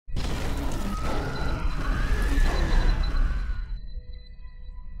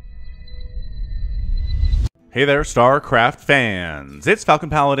Hey there, StarCraft fans. It's Falcon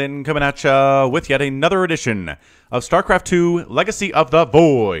Paladin coming at ya with yet another edition of StarCraft 2 Legacy of the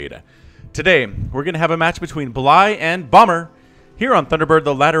Void. Today, we're going to have a match between Bly and Bomber here on Thunderbird,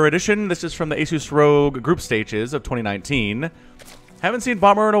 the latter edition. This is from the Asus Rogue group stages of 2019. Haven't seen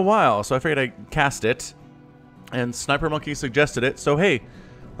Bomber in a while, so I figured I'd cast it. And Sniper Monkey suggested it, so hey,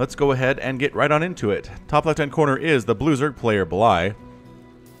 let's go ahead and get right on into it. Top left-hand corner is the Blue Zerg player, Bly.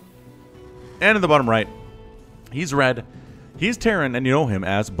 And in the bottom right, he's red, he's Terran, and you know him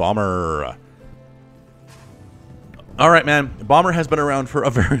as Bomber. Alright, man. Bomber has been around for a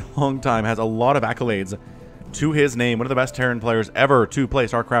very long time, has a lot of accolades to his name. One of the best Terran players ever to play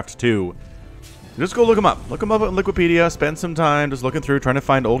StarCraft 2. Just go look him up. Look him up on Wikipedia. Spend some time just looking through, trying to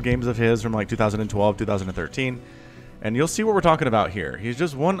find old games of his from like 2012, 2013. And you'll see what we're talking about here. He's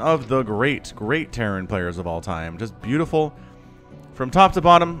just one of the great Terran players of all time. Just beautiful from top to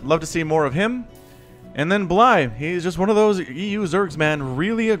bottom. Love to see more of him. And then Bly, he's just one of those EU Zergs, man.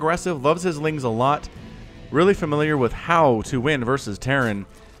 Really aggressive, loves his lings a lot. Really familiar with how to win versus Terran.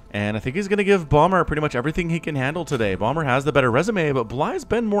 And I think he's going to give Bomber pretty much everything he can handle today. Bomber has the better resume, but Bly's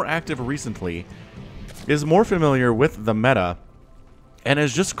been more active recently. Is more familiar with the meta. And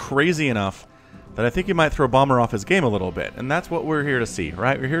is just crazy enough that I think he might throw Bomber off his game a little bit. And that's what we're here to see,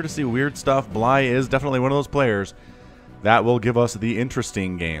 right? We're here to see weird stuff. Bly is definitely one of those players that will give us the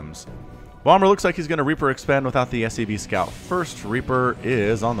interesting games. Bomber looks like he's going to Reaper expand without the SCV Scout. First Reaper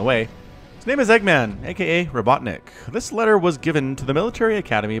is on the way. His name is Eggman, aka Robotnik. This letter was given to the military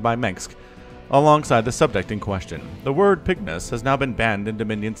academy by Mensk, alongside the subject in question. The word Pignus has now been banned in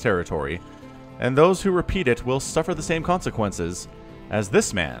Dominion's territory, and those who repeat it will suffer the same consequences as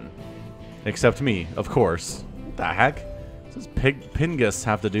this man. Except me, of course. What the heck? What does Pingus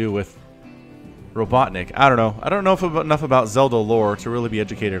have to do with Robotnik? I don't know. I don't know enough about Zelda lore to really be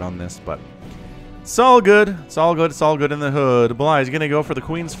educated on this, but it's all good. It's all good. It's all good in the hood. Bly's going to go for the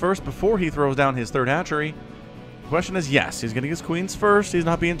queens first before he throws down his third hatchery. The question is, yes, he's going to get his queens first. He's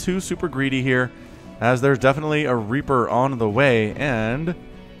not being too super greedy here, as there's definitely a Reaper on the way. And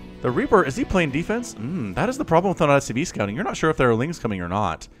the Reaper, is he playing defense? That is the problem with non-SCV scouting. You're not sure if there are lings coming or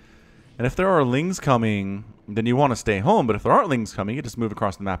not. And if there are lings coming, then you want to stay home. But if there aren't lings coming, you just move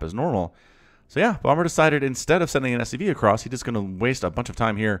across the map as normal. So yeah, Bomber decided instead of sending an SCV across, he's just going to waste a bunch of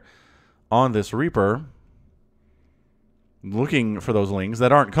time here on this Reaper looking for those lings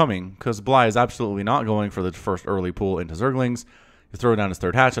that aren't coming, because Bly is absolutely not going for the first early pull into Zerglings. He's throwing down his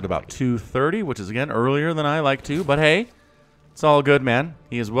third hatch at about 2:30, which is again earlier than I like to, but hey, it's all good, man.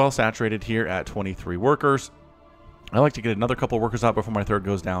 He is well saturated here at 23 workers. I like to get another couple workers out before my third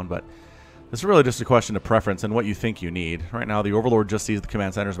goes down, but this is really just a question of preference and what you think you need. Right now, the Overlord just sees the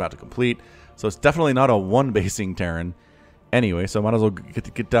command center is about to complete, so it's definitely not a one-basing Terran. Anyway, so might as well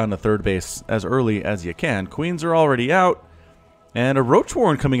get down to third base as early as you can. Queens are already out, and a Roach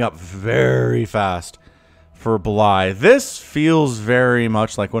Warren coming up very fast for Bly. This feels very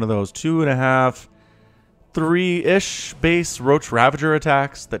much like one of those 2.5, 3-ish base Roach Ravager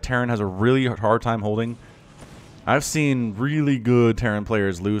attacks that Terran has a really hard time holding. I've seen really good Terran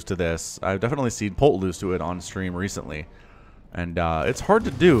players lose to this. I've definitely seen Polt lose to it on stream recently. And it's hard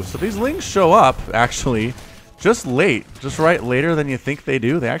to do. So these lings show up, actually, just late. Just right later than you think they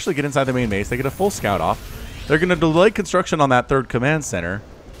do. They actually get inside the main base. They get a full scout off. They're going to delay construction on that third command center.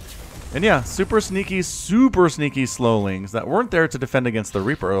 And yeah, super sneaky slow lings that weren't there to defend against the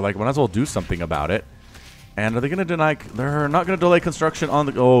Reaper. Like, might as well do something about it. And are they going to deny... They're not going to delay construction on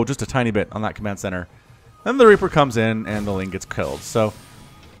the... Oh, just a tiny bit on that command center. Then the Reaper comes in, and the Ling gets killed. So,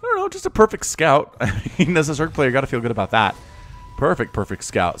 I don't know, just a perfect scout. I mean, as a Zerg player, you got to feel good about that. Perfect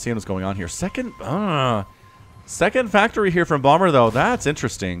scout. Seeing what's going on here. Second factory here from Bomber, though. That's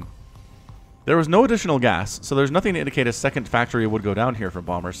interesting. There was no additional gas, so there's nothing to indicate a second factory would go down here from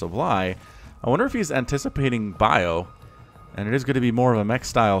Bomber. So, Bly, I wonder if he's anticipating bio, and it is going to be more of a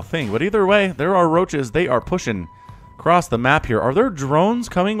mech-style thing. But either way, there are roaches. They are pushing across the map here. Are there drones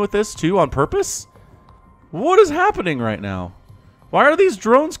coming with this, too, on purpose? What is happening right now? Why are these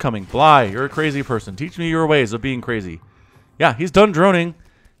drones coming? Bly, you're a crazy person. Teach me your ways of being crazy. Yeah, he's done droning.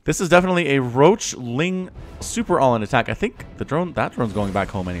 This is definitely a Roach Ling super all-in attack. I think that drone's going back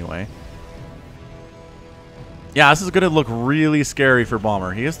home anyway. Yeah, this is going to look really scary for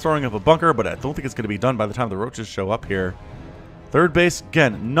Bomber. He is throwing up a bunker, but I don't think it's going to be done by the time the roaches show up here. Third base,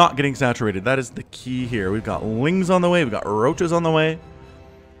 again, not getting saturated. That is the key here. We've got lings on the way. We've got roaches on the way.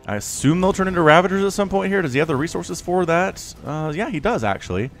 I assume they'll turn into Ravagers at some point here. Does he have the resources for that? Yeah, he does,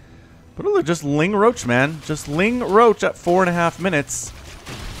 actually. But look, just Ling Roach, man. Just Ling Roach at 4.5 minutes.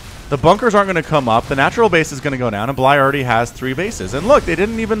 The bunkers aren't going to come up. The natural base is going to go down, and Bly already has 3 bases. And look, they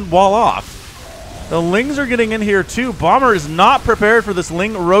didn't even wall off. The Lings are getting in here too. Bomber is not prepared for this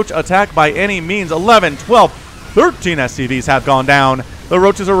Ling Roach attack by any means. 11, 12, 13 SCVs have gone down. The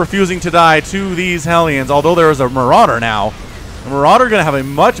Roaches are refusing to die to these Hellions, although there is a Marauder now. The Marauder going to have a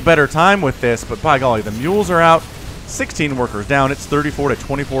much better time with this, but by golly, the Mules are out. 16 workers down. It's 34 to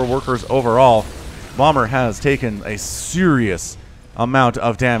 24 workers overall. Bomber has taken a serious amount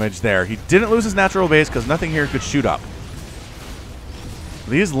of damage there. He didn't lose his natural base because nothing here could shoot up.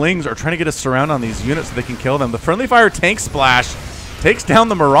 These Lings are trying to get a surround on these units so they can kill them. The friendly fire tank splash takes down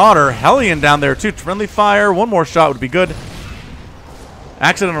the Marauder. Hellion down there too. Friendly fire. One more shot would be good.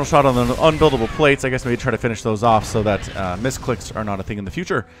 Accidental shot on the unbuildable plates. I guess maybe try to finish those off so that misclicks are not a thing in the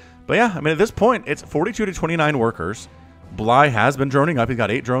future. But yeah, I mean, at this point, it's 42 to 29 workers. Bly has been droning up. He's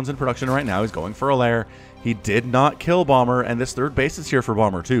got 8 drones in production right now. He's going for a lair. He did not kill Bomber, and this third base is here for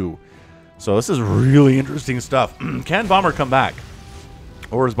Bomber too. So this is really interesting stuff. Can Bomber come back?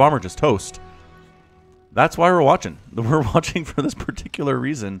 Or is Bomber just toast? That's why we're watching. We're watching for this particular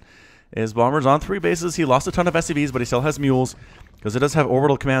reason. Is Bomber's on 3 bases. He lost a ton of SCVs, but he still has mules because it does have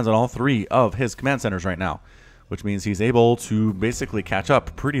orbital commands on all 3 of his command centers right now, which means he's able to basically catch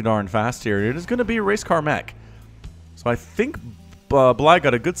up pretty darn fast here. It is going to be a race car mech. So I think Bly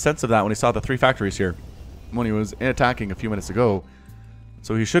got a good sense of that when he saw the 3 factories here when he was attacking a few minutes ago.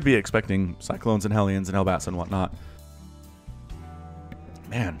 So he should be expecting Cyclones and Hellions and Hellbats and whatnot.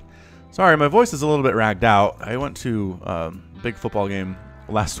 Man, sorry, my voice is a little bit ragged out. I went to a big football game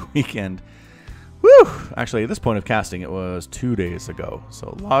last weekend. Woo! Actually, at this point of casting, it was 2 days ago.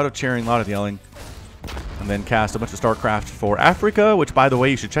 So a lot of cheering, a lot of yelling. And then cast a bunch of StarCraft for Africa, which, by the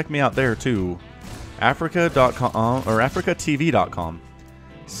way, you should check me out there, too. Africa.com or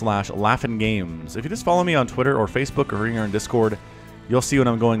AfricaTV.com/LaughingGames. If you just follow me on Twitter or Facebook or here in Discord, you'll see when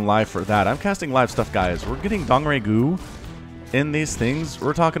I'm going live for that. I'm casting live stuff, guys. We're getting Dongre Gu in these things.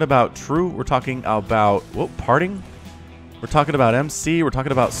 We're talking about True. We're talking about Parting. We're talking about MC. We're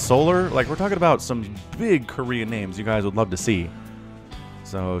talking about Solar. Like, we're talking about some big Korean names you guys would love to see.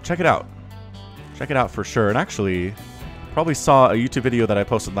 So check it out. Check it out for sure. And actually, probably saw a YouTube video that I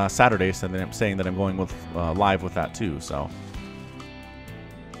posted last Saturday saying that I'm going with live with that too. So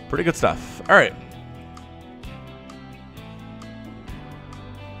pretty good stuff. All right.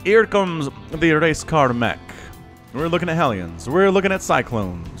 Here comes the race car mech. We're looking at Hellions. We're looking at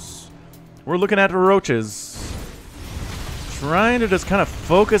Cyclones. We're looking at Roaches. Trying to just kind of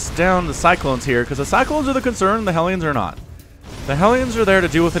focus down the Cyclones here, because the Cyclones are the concern, the Hellions are not. The Hellions are there to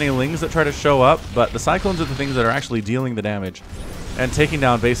deal with any Lings that try to show up, but the Cyclones are the things that are actually dealing the damage and taking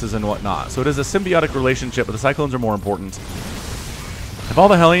down bases and whatnot. So it is a symbiotic relationship, but the Cyclones are more important. If all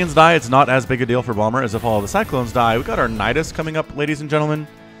the Hellions die, it's not as big a deal for Bomber as if all the Cyclones die. We got our Nidus coming up, ladies and gentlemen.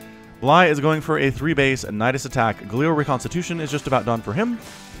 Bly is going for a 3-base Nidus attack. Glio Reconstitution is just about done for him.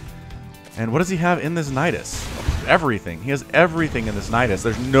 And what does he have in this Nidus? Everything. He has everything in this Nidus.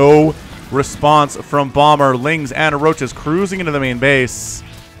 There's no response from Bomber. Lings and Roaches cruising into the main base.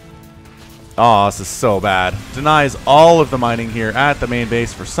 Oh, this is so bad. Denies all of the mining here at the main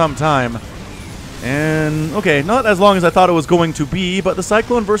base for some time. And, okay, not as long as I thought it was going to be, but the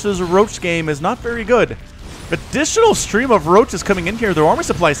Cyclone versus Roach game is not very good. Additional stream of Roaches coming in here. Their armor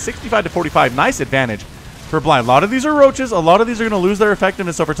supply is 65 to 45. Nice advantage for Bly. A lot of these are Roaches. A lot of these are going to lose their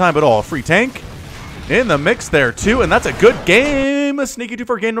effectiveness over time, but a free tank in the mix there too, and that's a good game. A sneaky 2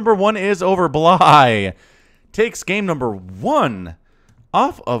 for game number 1 is over. Bly takes game number 1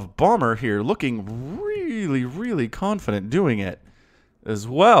 off of Bomber here, looking really, really confident doing it as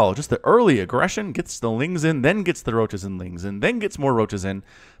well. Just the early aggression, gets the Lings in, then gets the Roaches and Lings in, then gets more Roaches in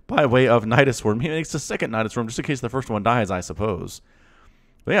by way of Nidus Swarm. He makes the second Nidus Swarm just in case the first one dies, I suppose.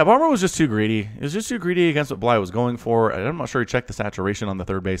 But yeah, Bomber was just too greedy. He was just too greedy against what Bly was going for. I'm not sure he checked the saturation on the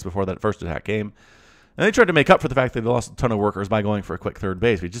 3rd base before that first attack came. And they tried to make up for the fact that they lost a ton of workers by going for a quick 3rd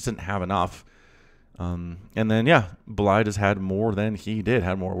base. We just didn't have enough. And then, yeah, Bly just had more than he did.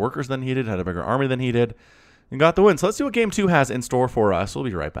 Had more workers than he did. Had a bigger army than he did. And got the win. So let's see what game 2 has in store for us. We'll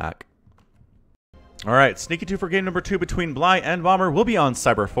be right back. All right, sneaky 2 for game number 2 between Bly and Bomber. We'll be on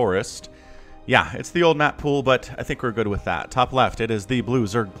Cyber Forest. Yeah, it's the old map pool, but I think we're good with that. Top left, it is the blue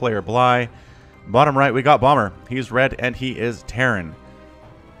Zerg player Bly. Bottom right, we got Bomber. He's red and he is Terran.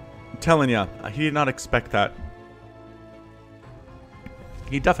 I'm telling you, he did not expect that.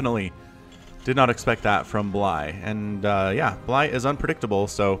 He definitely did not expect that from Bly. And yeah, Bly is unpredictable,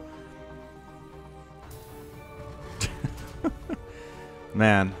 so...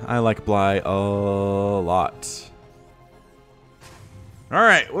 Man, I like Bly a lot.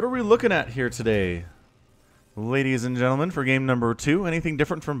 Alright, what are we looking at here today? Ladies and gentlemen, for game number 2, anything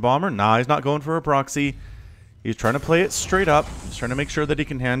different from Bomber? Nah, he's not going for a proxy. He's trying to play it straight up. He's trying to make sure that he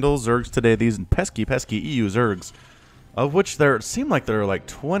can handle Zergs today. These pesky, pesky EU Zergs, of which there seem like there are like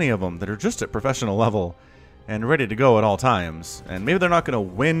 20 of them that are just at professional level and ready to go at all times. And maybe they're not going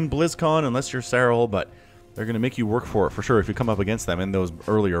to win BlizzCon unless you're Serral, but they're going to make you work for it for sure if you come up against them in those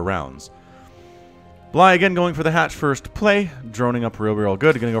earlier rounds. Bly again going for the hatch first play, droning up real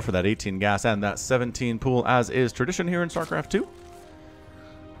good. Going to go for that 18 gas and that 17 pool as is tradition here in StarCraft 2.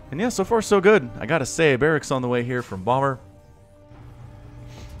 And yeah, so far so good. I gotta say, Barracks on the way here from Bomber.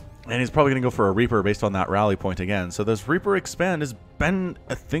 And he's probably going to go for a Reaper based on that rally point again. So this Reaper expand has been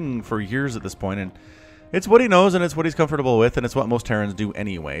a thing for years at this point, and it's what he knows and it's what he's comfortable with, and it's what most Terrans do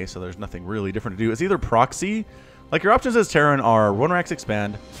anyway, so there's nothing really different to do. It's either proxy, like your options as Terran are 1 racks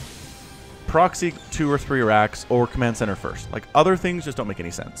expand, proxy 2 or 3 racks, or command center first. Like other things just don't make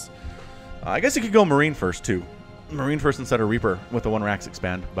any sense. I guess you could go Marine first too. Marine first instead of Reaper with the 1 racks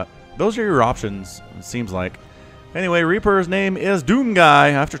expand, but those are your options, it seems like. Anyway, Reaper's name is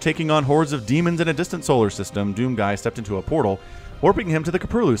Doomguy. After taking on hordes of demons in a distant solar system, Doomguy stepped into a portal, warping him to the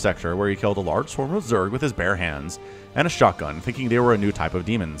Kaprulu sector, where he killed a large swarm of Zerg with his bare hands and a shotgun, thinking they were a new type of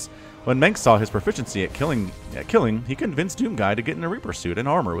demons. When Menk saw his proficiency at killing, he convinced Doomguy to get in a Reaper suit and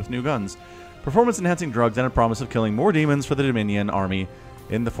armor with new guns, performance-enhancing drugs, and a promise of killing more demons for the Dominion army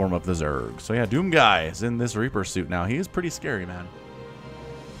in the form of the Zerg. So yeah, Doomguy is in this Reaper suit now. He is pretty scary, man.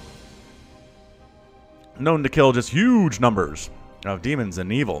 Known to kill just huge numbers of demons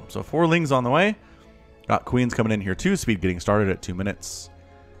and evil. So 4 Lings on the way. Got Queens coming in here too. Speed getting started at 2 minutes.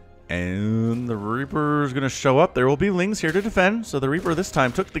 And the Reaper's going to show up. There will be Lings here to defend. So the Reaper this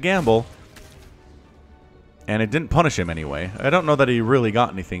time took the gamble. And it didn't punish him anyway. I don't know that he really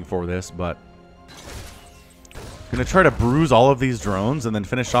got anything for this, but going to try to bruise all of these drones and then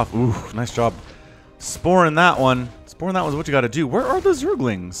finish off. Ooh, nice job. Sporing that one. Sporing that was what you got to do. Where are the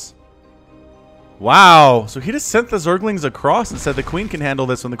Zerglings? Wow. So he just sent the Zerglings across and said the Queen can handle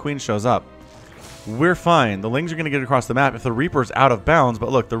this when the Queen shows up. We're fine. The Lings are going to get across the map if the Reaper's out of bounds. But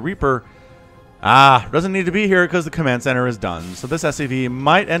look, the Reaper doesn't need to be here because the command center is done. So this SCV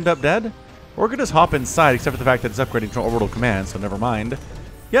might end up dead. Or could just hop inside, except for the fact that it's upgrading to orbital command, so never mind.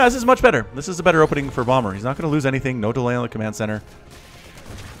 Yeah, this is much better. This is a better opening for Bomber. He's not going to lose anything. No delay on the command center.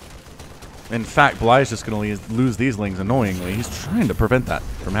 In fact, Bly is just going to lose these Lings annoyingly. He's trying to prevent that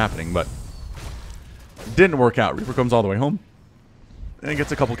from happening, but didn't work out. Reaper comes all the way home and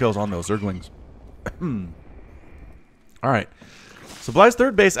gets a couple kills on those Zerglings. Alright. So Bly's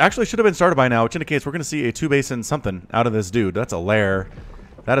 3rd base actually should have been started by now, which indicates we're going to see a 2-basin something out of this dude. That's a lair.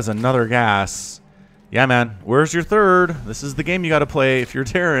 That is another gas. Yeah, man. Where's your 3rd? This is the game you got to play if you're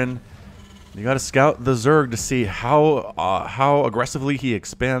Terran. You got to scout the Zerg to see how aggressively he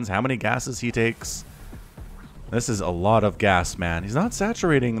expands, how many gases he takes. This is a lot of gas, man. He's not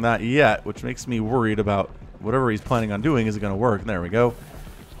saturating that yet, which makes me worried about whatever he's planning on doing. Is it going to work? There we go.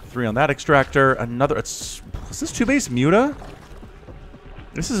 3 on that extractor. Another. Is this 2-base Muta?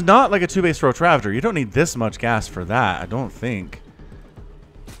 This is not like a 2-base Roach Ravager. You don't need this much gas for that, I don't think.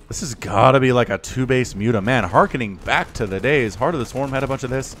 This has got to be like a 2-base Muta. Man, harkening back to the days. Heart of the Swarm had a bunch of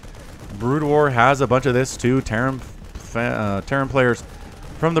this. Brood War has a bunch of this too. Terran players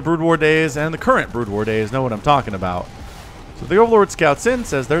from the Brood War days and the current Brood War days know what I'm talking about. So the Overlord scouts in,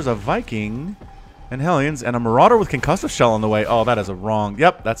 says there's a Viking and Hellions and a Marauder with concussive shell on the way. Oh, that is a wrong.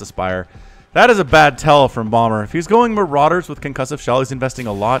 Yep, that's a Spire. That is a bad tell from Bomber. If he's going Marauders with concussive shell, he's investing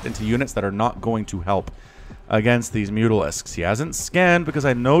a lot into units that are not going to help against these Mutalisks. He hasn't scanned because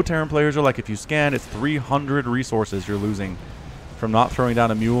I know Terran players are like, if you scan, it's 300 resources you're losing from not throwing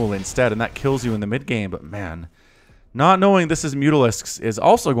down a Mule instead, and that kills you in the mid-game. But man, not knowing this is Mutalisks is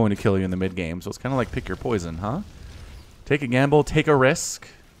also going to kill you in the mid-game, so it's kind of like pick your poison, huh? Take a gamble, take a risk.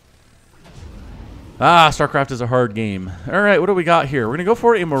 StarCraft is a hard game. Alright, what do we got here? We're going to go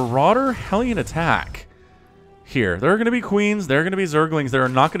for a Marauder Hellion attack here. There are going to be Queens, there are going to be Zerglings, there are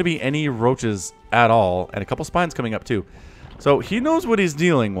not going to be any Roaches at all, and a couple Spines coming up too. So he knows what he's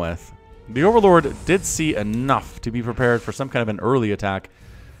dealing with. The Overlord did see enough to be prepared for some kind of an early attack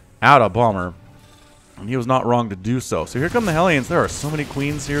out of Bomber, and he was not wrong to do so. So here come the Hellions. There are so many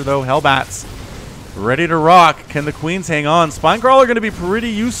Queens here though. Hellbats ready to rock. Can the Queens hang on? Spinecrawler going to be pretty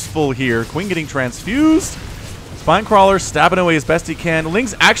useful here. Queen getting transfused. Spinecrawler stabbing away as best he can.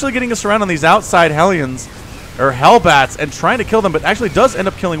 Ling's actually getting us around on these outside Hellions, or Hellbats, and trying to kill them, but actually does end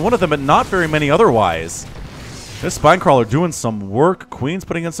up killing one of them, but not very many otherwise. This Spinecrawler doing some work. Queen's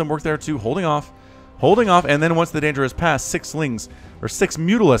putting in some work there too, holding off, and then once the danger is passed, 6 Lings, or 6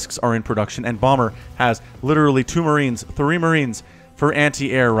 Mutalisks are in production, and Bomber has literally 2 Marines, 3 Marines for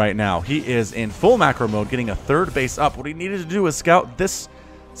anti-air right now. He is in full macro mode, getting a 3rd base up. What he needed to do is scout this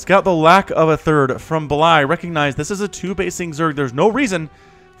Scout the lack of a third from Bly. Recognize this is a 2-basing Zerg. There's no reason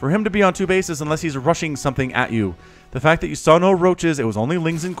for him to be on 2 bases unless he's rushing something at you. The fact that you saw no roaches, it was only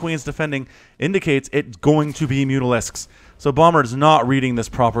Lings and Queens defending, indicates it's going to be Mutalisks. So Bomber is not reading this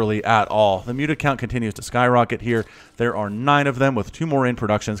properly at all. The muted count continues to skyrocket here. There are 9 of them with 2 more in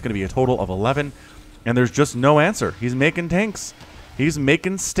production. It's going to be a total of 11. And there's just no answer. He's making tanks. He's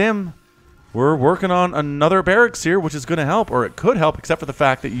making stim. We're working on another barracks here, which is going to help, or it could help, except for the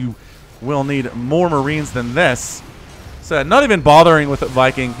fact that you will need more Marines than this. So not even bothering with it,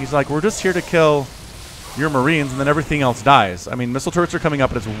 Viking. He's like, we're just here to kill your Marines, and then everything else dies. I mean, missile turrets are coming up,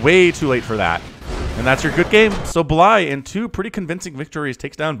 but it's way too late for that. And that's your good game. So Bly, in 2 pretty convincing victories,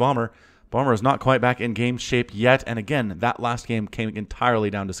 takes down Bomber. Bomber is not quite back in game shape yet. And again, that last game came entirely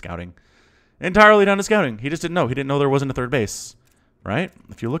down to scouting. Entirely down to scouting. He just didn't know. He didn't know there wasn't a 3rd base. Right?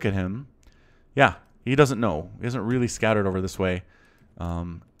 If you look at him, yeah, he doesn't know. He hasn't really scouted over this way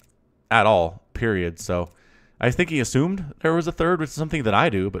at all, period. So I think he assumed there was a 3rd, which is something that I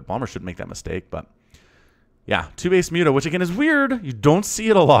do, but Bomber shouldn't make that mistake. But yeah, 2-base Muta, which again is weird. You don't see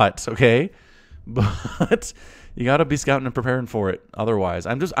it a lot, okay? But you got to be scouting and preparing for it. Otherwise,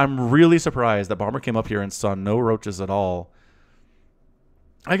 I'm really surprised that Bomber came up here and saw no roaches at all.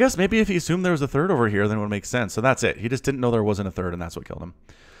 I guess maybe if he assumed there was a 3rd over here, then it would make sense. So that's it. He just didn't know there wasn't a 3rd, and that's what killed him.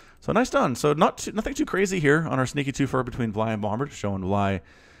 So nice done. So nothing too crazy here on our sneaky 2-4 between Bly and Bomber, showing Bly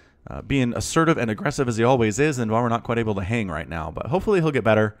being assertive and aggressive as he always is, and Bomber not quite able to hang right now. But hopefully he'll get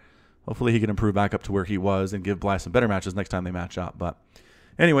better. Hopefully he can improve back up to where he was and give Bly some better matches next time they match up. But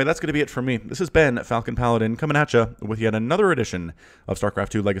anyway, that's going to be it for me. This has been Falcon Paladin coming at you with yet another edition of StarCraft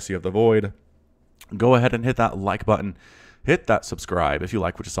 2 Legacy of the Void. Go ahead and hit that like button. Hit that subscribe if you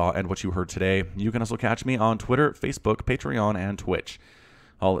like what you saw and what you heard today. You can also catch me on Twitter, Facebook, Patreon, and Twitch.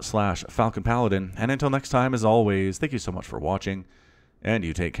 All at /Falcon Paladin. And until next time, as always, thank you so much for watching, and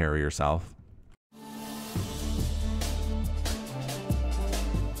you take care of yourself.